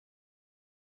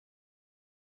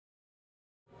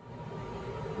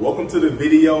Welcome to the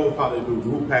video of how to do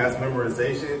group pass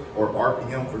memorization, or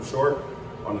RPM for short,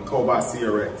 on the Cobot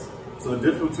CRX. So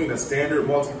the difference between a standard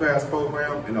multi-pass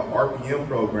program and an RPM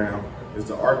program is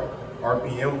the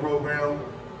RPM program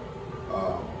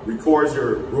records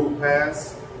your group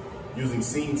pass using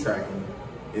seam tracking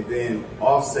and then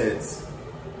offsets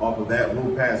off of that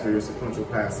group pass for your sequential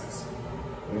passes.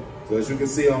 Okay? So as you can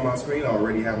see on my screen, I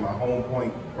already have my home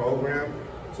point program.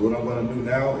 So what I'm going to do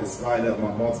now is slide up my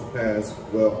multi-pass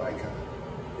well icon.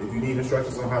 If you need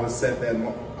instructions on how to set that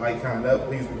icon up,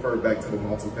 please refer back to the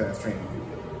multi-pass training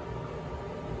video.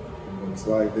 I'm going to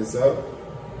slide this up.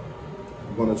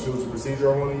 I'm going to choose the procedure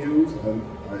I want to use.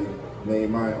 I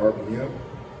name mine RPM.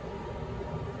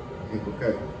 Hit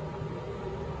OK.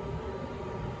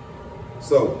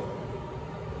 So,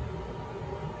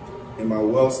 in my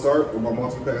well start with my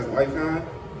multi-pass icon,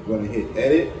 I'm going to hit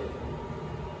edit.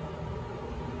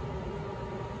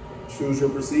 Choose your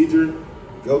procedure,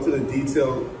 go to the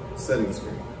detailed settings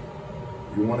screen.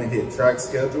 You want to hit track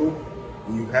schedule,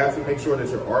 and you have to make sure that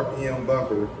your RPM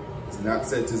buffer is not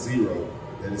set to 0,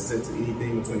 that is set to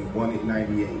anything between 1 and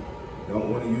 98. You don't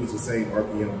want to use the same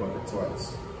RPM buffer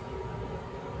twice.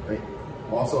 Right?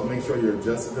 Also make sure your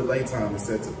adjusted delay time is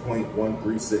set to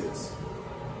 0.136.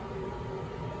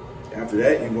 After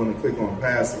that, you're going to click on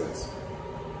pass list.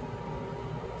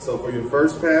 So for your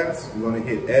first pass, you're going to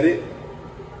hit edit.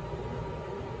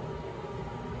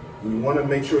 You want to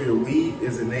make sure your weave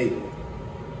is enabled.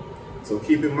 So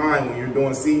keep in mind, when you're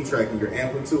doing seam tracking, your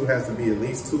amplitude has to be at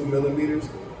least 2 millimeters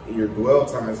and your dwell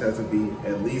times has to be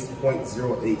at least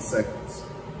 0.08 seconds.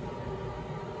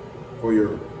 For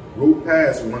your root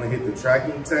pass, you want to hit the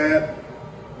tracking tab,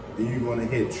 then you're going to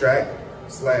hit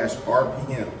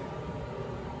track/RPM.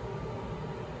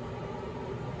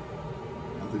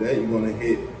 After that, you're going to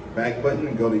hit the back button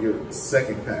and go to your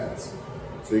second pass.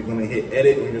 So you're going to hit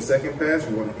edit on your second pass.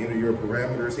 You're going to enter your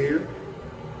parameters here.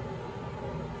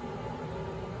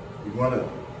 You're going to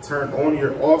turn on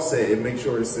your offset and make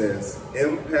sure it says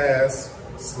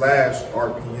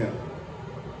MPass/RPM.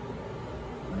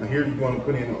 Now here you're going to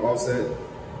put in an offset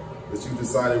that you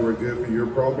decided were good for your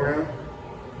program.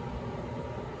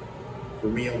 For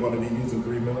me, I'm going to be using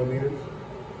 3 millimeters.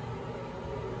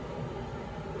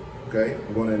 Okay,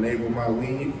 I'm going to enable my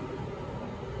weave.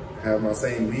 Have my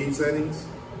same weave settings.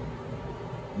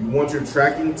 You want your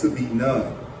tracking to be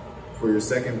none for your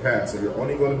second pass. So you're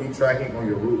only going to be tracking on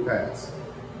your root pass.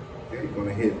 Okay, you're going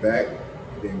to hit back,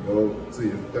 then go to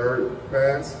your third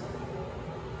pass.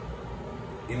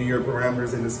 Enter your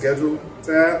parameters in the schedule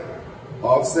tab,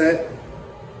 offset,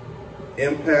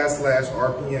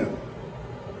 MPass/RPM.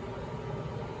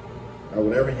 Now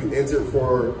whatever you enter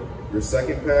for your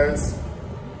second pass,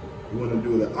 you want to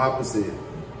do the opposite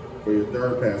for your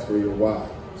third pass, for your Y.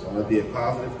 So I'll be at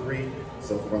 +3.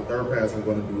 So for my third pass, I'm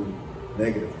going to do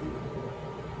 -3.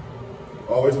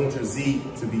 Always want your Z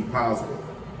to be positive.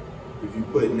 If you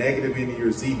put negative into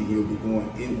your Z, then you'll be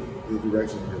going in the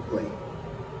direction of your plate.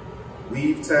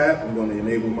 Weave tab, I'm going to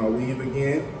enable my weave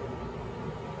again.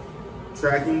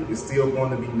 Tracking is still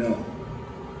going to be none.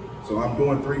 So I'm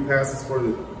doing 3 passes for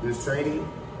this training.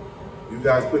 You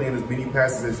guys put in as many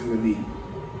passes as you would need.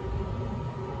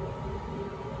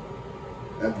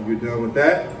 After you're done with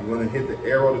that, you're going to hit the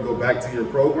arrow to go back to your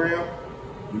program.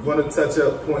 You're going to touch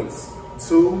up points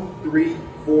 2, 3,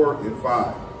 4, and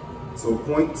 5. So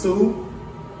point 2,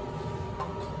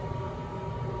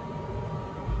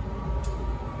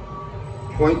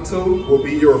 will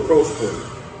be your approach point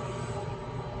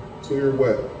to your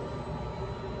web.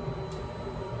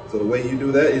 So the way you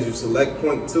do that is you select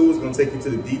point 2. It's going to take you to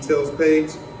the details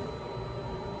page.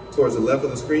 Towards the left of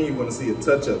the screen, you're going to see a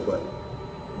touch-up button.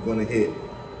 You're going to hit.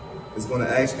 It's going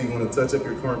to actually touch up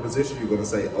your current position. You're going to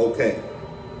say, OK.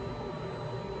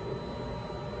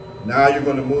 Now you're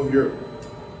going to move your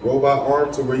robot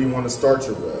arm to where you want to start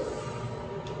your web.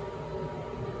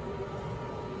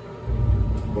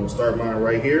 I'm going to start mine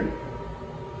right here.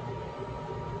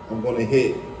 I'm going to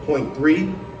hit point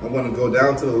 3. I'm going to go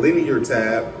down to the linear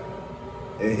tab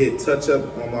and hit touch up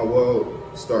on my weld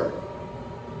start.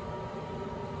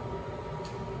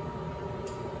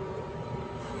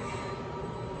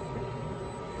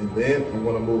 And then I'm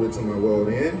going to move it to my weld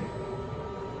in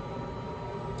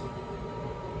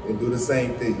and do the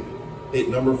same thing. Hit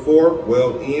number 4,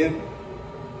 weld in,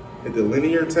 hit the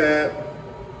linear tab,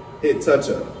 hit touch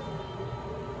up.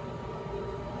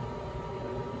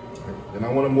 Then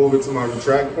I want to move it to my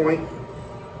retract point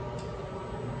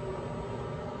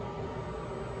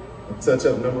and touch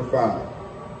up number 5.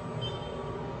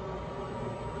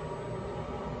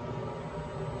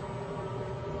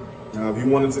 Now, if you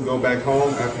wanted to go back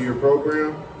home after your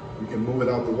program, you can move it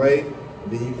out the way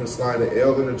Then you can slide the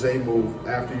L and the J move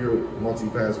after your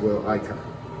multi-pass well icon.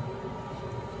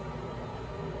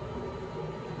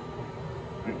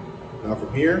 Now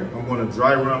from here, I'm going to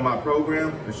dry run my program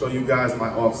and show you guys my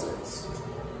offsets.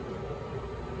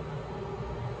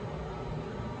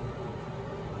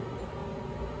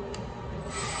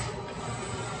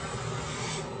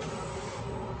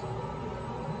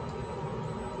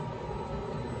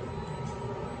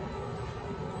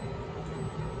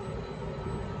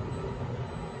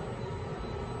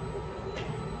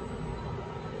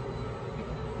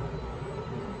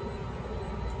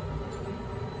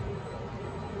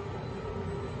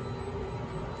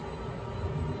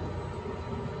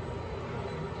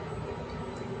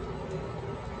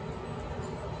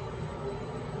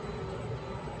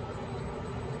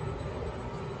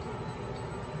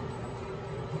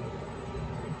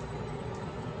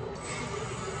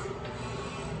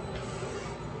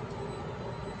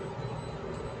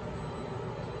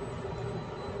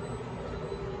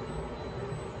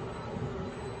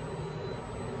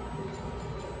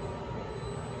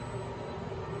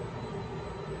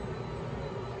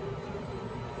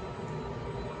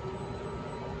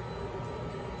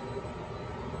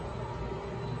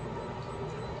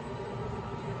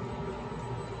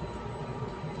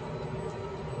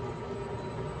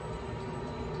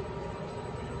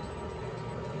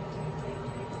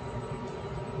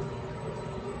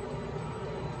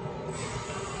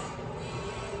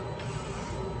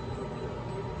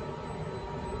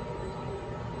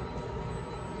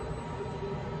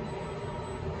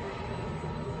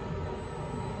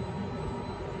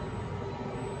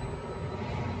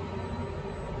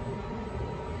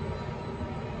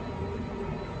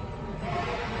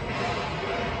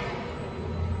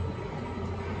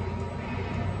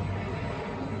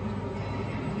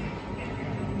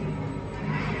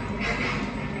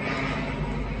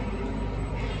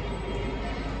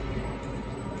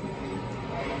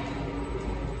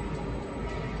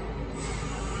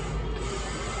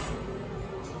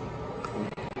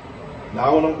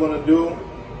 Now what I'm going to do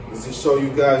is just show you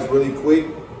guys really quick,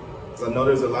 because I know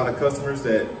there's a lot of customers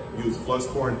that use flux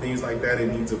core and things like that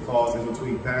and need to pause in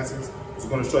between passes. So I'm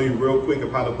going to show you real quick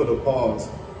of how to put a pause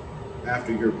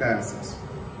after your passes.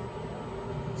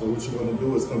 So what you're going to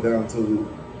do is come down to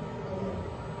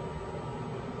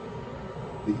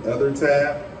the other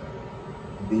tab,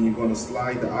 and then you're going to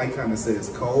slide the icon that says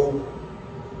code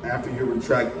after your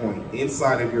retract point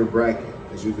inside of your bracket,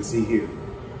 as you can see here.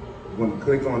 You're going to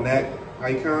click on that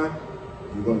icon,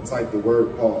 you're going to type the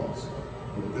word pause.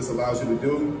 And what this allows you to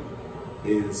do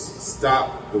is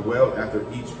stop the weld after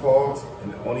each pause,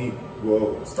 and it only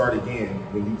will start again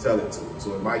when you tell it to.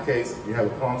 So in my case, if you have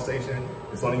a palm station,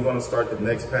 it's only going to start the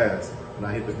next pass when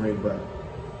I hit the green button.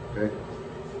 Okay?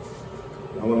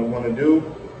 Now what I'm going to do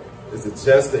is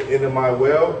adjust the end of my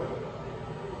weld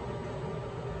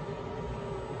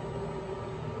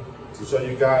to show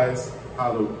you guys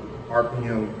how the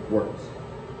RPM works.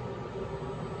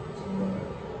 So I'm going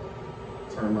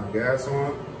to turn my gas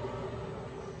on,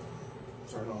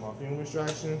 turn on my fume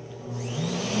extraction,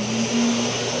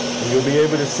 and you'll be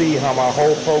able to see how my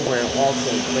whole program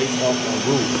also based off my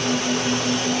route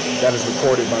that is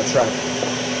recorded by tracking.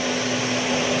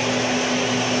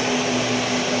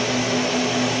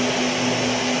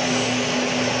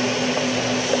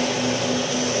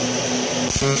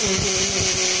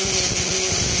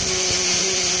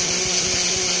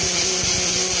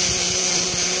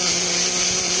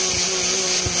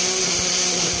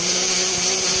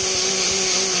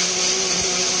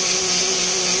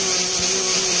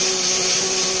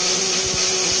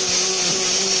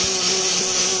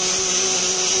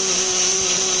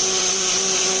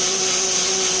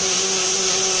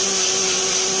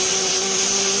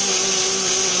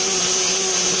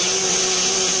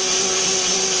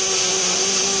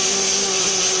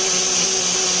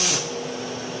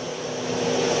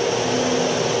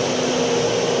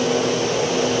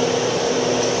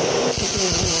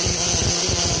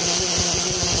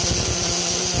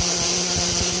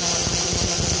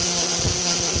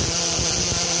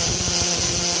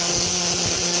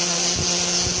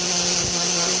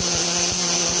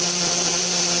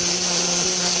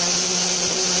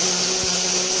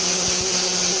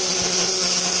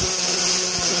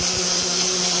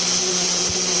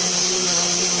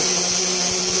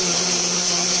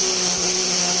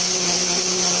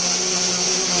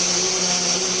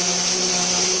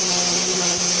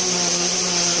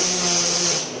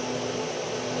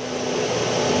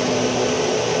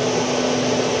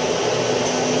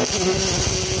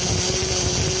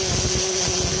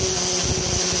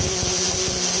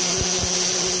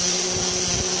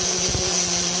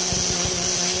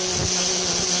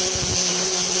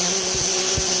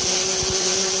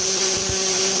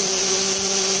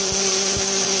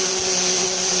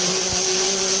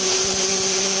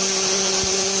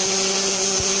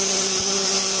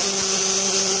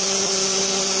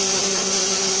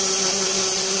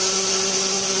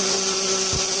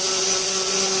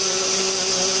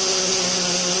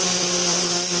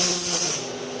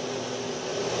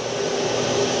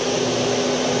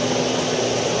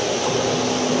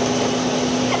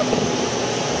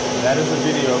 that is a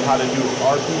video of how to do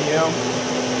RPM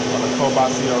on the Cobot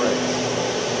CRX.